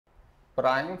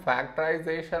Prime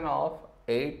factorization of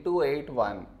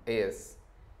 8281 is,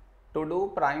 to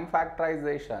do prime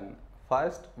factorization,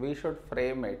 first we should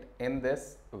frame it in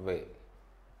this way.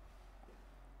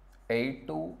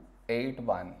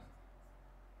 8281.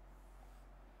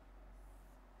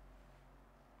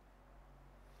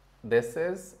 This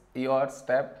is your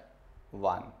step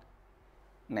 1.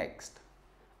 Next,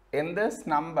 in this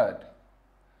number,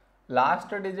 last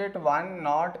digit 1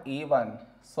 not even,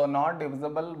 so not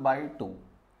divisible by 2.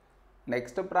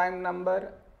 Next prime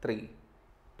number 3.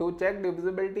 To check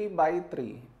divisibility by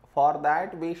 3, for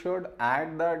that we should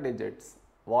add the digits.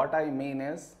 What I mean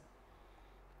is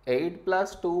 8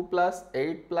 plus 2 plus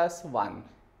 8 plus 1.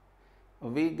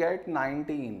 We get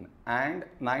 19 and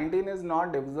 19 is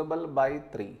not divisible by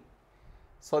 3.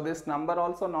 So this number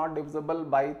also not divisible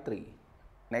by 3.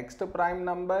 Next prime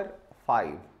number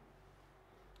 5.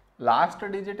 Last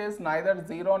digit is neither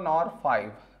 0 nor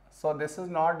 5. So this is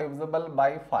not divisible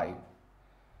by 5.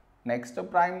 Next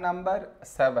prime number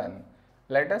 7.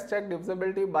 Let us check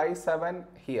divisibility by 7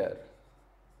 here.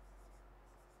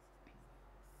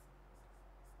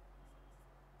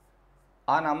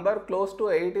 A number close to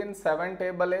 8 in 7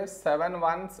 table is 7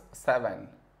 ones 7.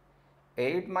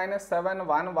 8 minus 7,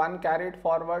 1 carried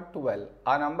forward 12.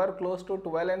 A number close to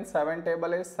 12 in 7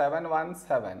 table is 7 1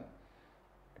 7.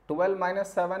 12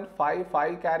 minus 7,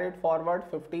 5 carried forward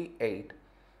 58.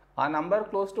 A number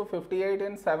close to 58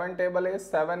 in 7 table is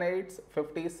 7 8s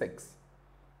 56.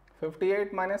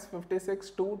 58 minus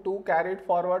 56, 2 carried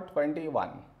forward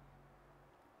 21.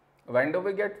 When do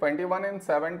we get 21 in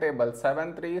 7 table?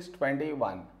 7 3 is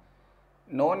 21.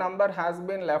 No number has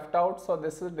been left out, so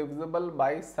this is divisible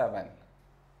by 7.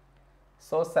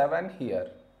 So 7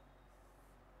 here.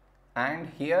 And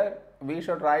here we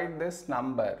should write this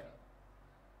number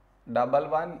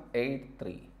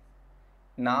 1183.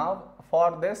 Now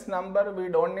for this number we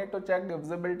don't need to check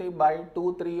divisibility by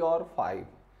 2, 3 or 5,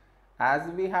 as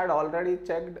we had already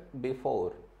checked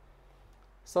before.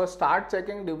 So start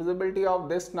checking divisibility of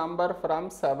this number from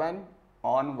 7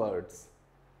 onwards.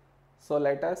 So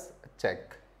let us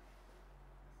check.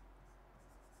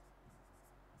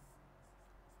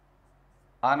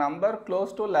 A number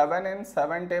close to 11 in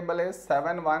 7 table is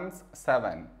 7 ones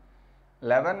 7.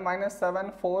 11 minus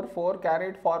 7, 4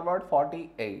 carried forward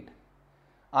 48.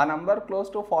 A number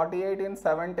close to 48 in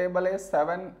 7 table is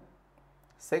 7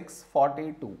 6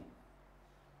 42.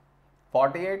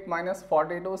 48 minus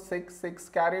 42, 6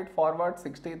 carried forward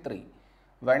 63.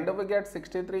 When do we get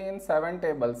 63 in 7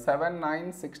 table? 7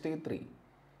 9 63.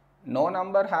 No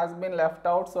number has been left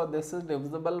out, so this is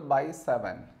divisible by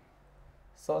 7.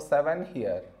 So 7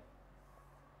 here.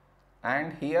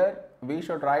 And here we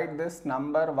should write this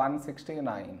number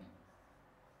 169.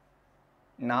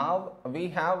 Now we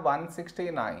have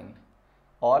 169.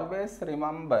 Always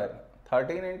remember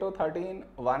 13 into 13,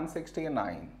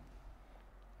 169.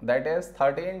 That is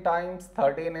 13 times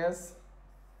 13 is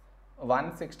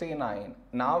 169.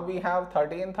 Now we have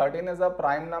 13. 13 is a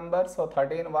prime number, so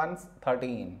 13 ones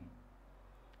 13.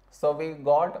 So we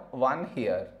got 1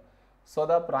 here. So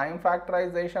the prime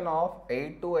factorization of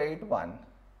 8281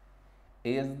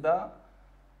 is the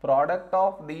product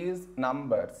of these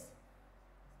numbers,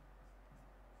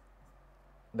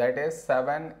 that is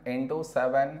 7 into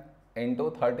 7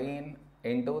 into 13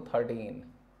 into 13.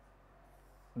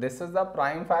 This is the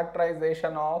prime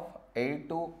factorization of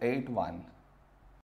 8281.